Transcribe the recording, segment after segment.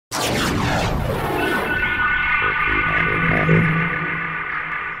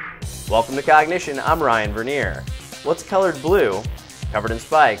Welcome to Cognition, I'm Ryan Verniere. What's colored blue, covered in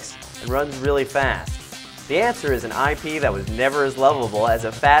spikes, and runs really fast? The answer is an IP that was never as lovable as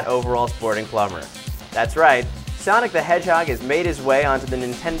a fat overall sporting plumber. That's right, Sonic the Hedgehog has made his way onto the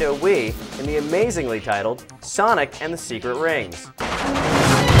Nintendo Wii in the amazingly titled Sonic and the Secret Rings.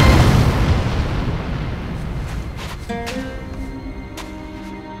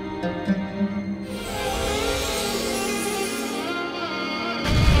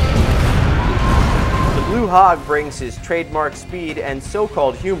 The Blue Hog brings his trademark speed and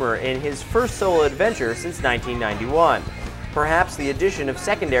so-called humor in his first solo adventure since 1991. Perhaps the addition of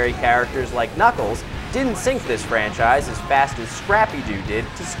secondary characters like Knuckles didn't sink this franchise as fast as Scrappy-Doo did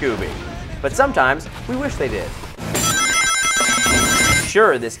to Scooby. But sometimes we wish they did.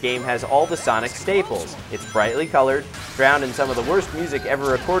 Sure, this game has all the Sonic staples. It's brightly colored, drowned in some of the worst music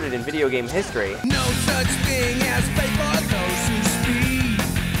ever recorded in video game history. No such thing as fate for those who speed.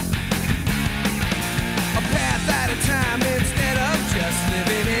 A path at a time instead of just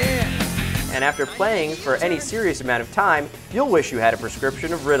living it. And after playing for any serious amount of time, you'll wish you had a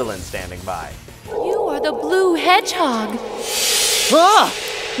prescription of Ritalin standing by. You are the Blue Hedgehog. Ah!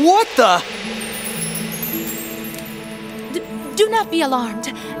 What the? Do not be alarmed.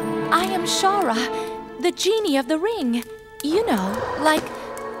 I am Shara, the genie of the ring. You know, like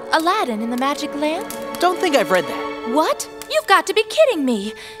Aladdin in the magic lamp. Don't think I've read that. What? You've got to be kidding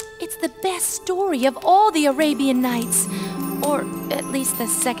me. It's the best story of all the Arabian Nights. Or at least the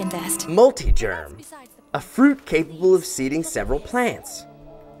second best. Multigerm, a fruit capable of seeding several plants.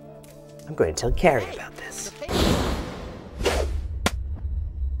 I'm going to tell Carrie about this.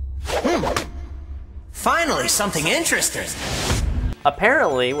 Finally, something interesting.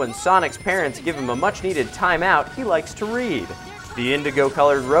 Apparently, when Sonic's parents give him a much-needed timeout, he likes to read. The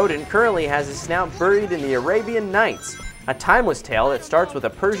indigo-colored rodent currently has his snout buried in the Arabian Nights, a timeless tale that starts with a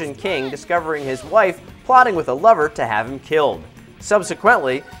Persian king discovering his wife plotting with a lover to have him killed.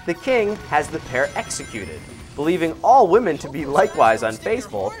 Subsequently, the king has the pair executed. Believing all women to be likewise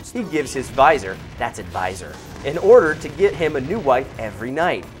unfaithful, he gives his visor, that's advisor, in order to get him a new wife every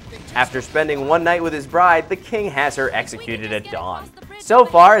night. After spending one night with his bride, the king has her executed at dawn. So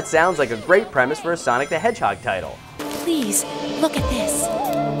far, it sounds like a great premise for a Sonic the Hedgehog title. Please, look at this.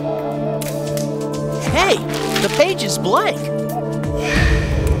 Hey, the page is blank.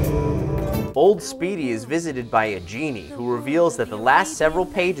 Old Speedy is visited by a genie who reveals that the last several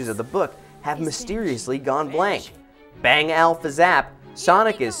pages of the book have mysteriously gone blank. Bang Alpha Zap,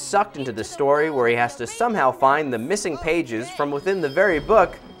 Sonic is sucked into the story where he has to somehow find the missing pages from within the very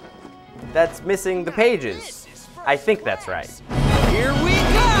book that's missing the pages. I think that's right. Here we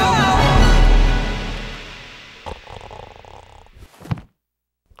go!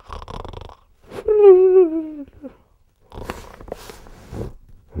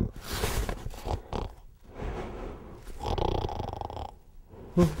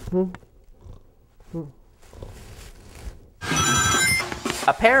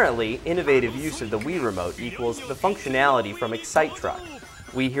 Apparently, innovative use of the Wii Remote equals the functionality from Excite Truck.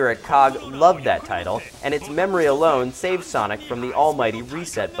 We here at COG love that title, and its memory alone saves Sonic from the almighty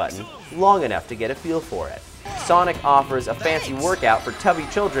reset button long enough to get a feel for it. Sonic offers a fancy workout for tubby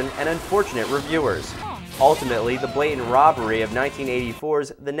children and unfortunate reviewers. Ultimately, the blatant robbery of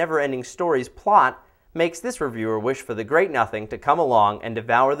 1984's The Never-Ending Story's plot makes this reviewer wish for the Great Nothing to come along and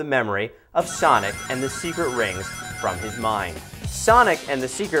devour the memory of Sonic and the Secret Rings from his mind. Sonic and the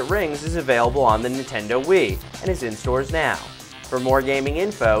Secret Rings is available on the Nintendo Wii and is in stores now. For more gaming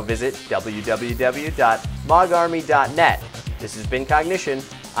info, visit www.mogarmy.net. This has been Cognition.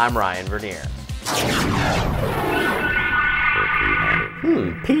 I'm Ryan Verniere.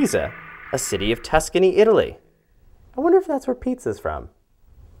 Pisa, a city of Tuscany, Italy. I wonder if that's where pizza's from.